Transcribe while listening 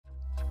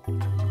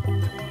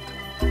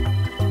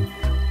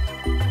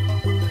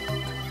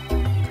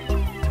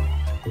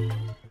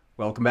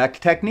Welcome back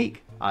to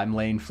Technique.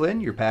 I'm Flynn,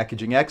 your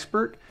packaging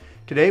expert.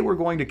 Today we're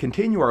going to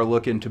continue our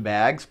look into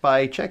bags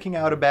by checking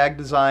out a bag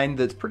design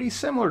that's pretty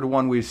similar to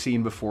one we've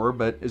seen before,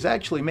 but is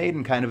actually made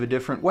in kind of a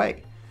different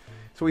way.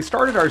 So we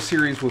started our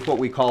series with what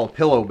we call a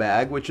pillow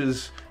bag, which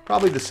is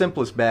probably the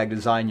simplest bag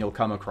design you'll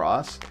come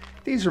across.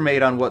 These are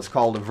made on what's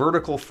called a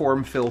vertical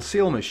form fill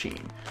seal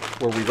machine,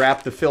 where we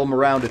wrap the film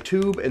around a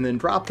tube and then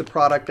drop the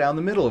product down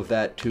the middle of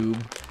that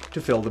tube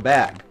to fill the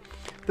bag.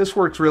 This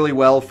works really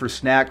well for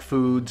snack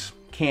foods,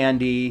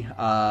 candy,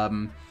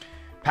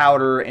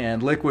 powder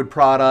and liquid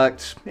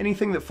products,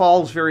 anything that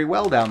falls very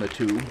well down the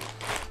tube.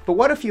 But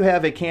what if you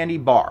have a candy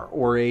bar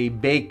or a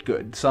baked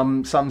good,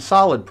 some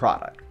solid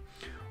product?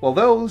 Well,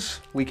 those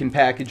we can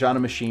package on a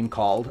machine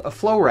called a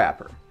flow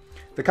wrapper.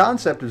 The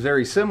concept is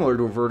very similar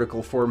to a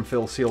vertical form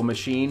fill seal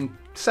machine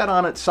set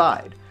on its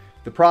side.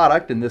 The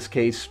product, in this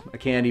case a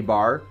candy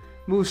bar,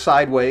 moves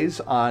sideways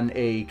on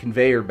a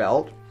conveyor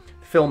belt.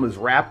 The film is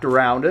wrapped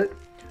around it.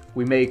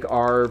 We make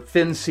our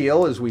fin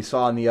seal, as we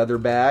saw in the other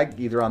bag,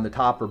 either on the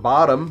top or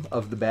bottom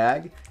of the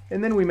bag,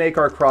 and then we make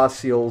our cross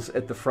seals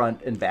at the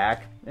front and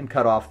back and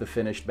cut off the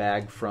finished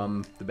bag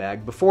from the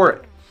bag before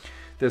it.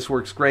 This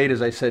works great,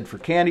 as I said, for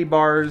candy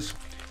bars.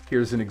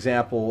 Here's an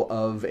example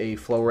of a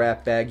flow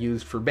wrap bag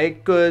used for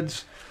baked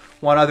goods.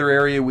 One other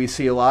area we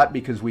see a lot,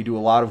 because we do a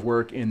lot of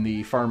work in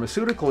the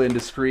pharmaceutical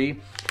industry,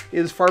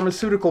 is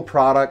pharmaceutical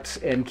products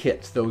and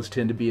kits. Those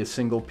tend to be a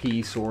single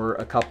piece or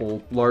a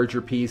couple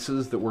larger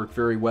pieces that work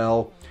very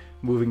well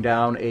moving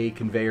down a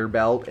conveyor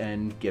belt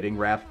and getting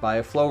wrapped by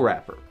a flow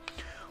wrapper.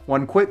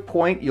 One quick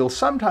point, you'll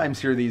sometimes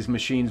hear these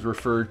machines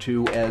referred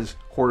to as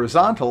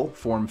horizontal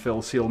form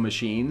fill seal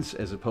machines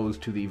as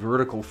opposed to the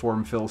vertical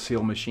form fill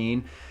seal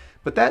machine.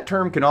 But that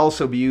term can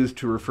also be used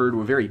to refer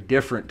to a very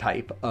different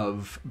type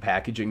of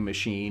packaging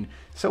machine,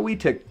 so we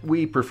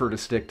prefer to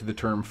stick to the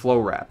term flow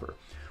wrapper.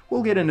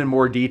 We'll get into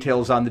more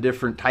details on the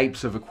different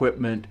types of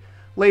equipment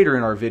later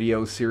in our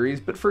video series,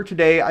 but for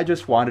today I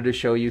just wanted to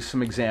show you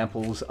some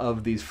examples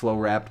of these flow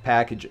wrapped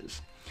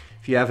packages.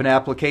 If you have an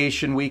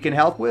application we can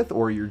help with,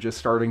 or you're just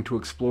starting to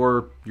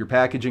explore your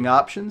packaging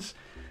options,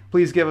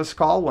 please give us a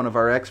call. One of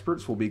our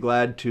experts will be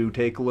glad to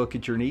take a look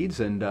at your needs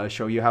and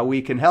show you how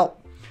we can help.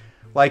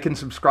 Like and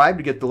subscribe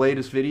to get the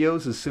latest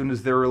videos as soon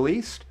as they're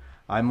released.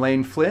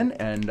 I'm Flynn,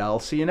 and I'll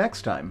see you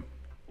next time.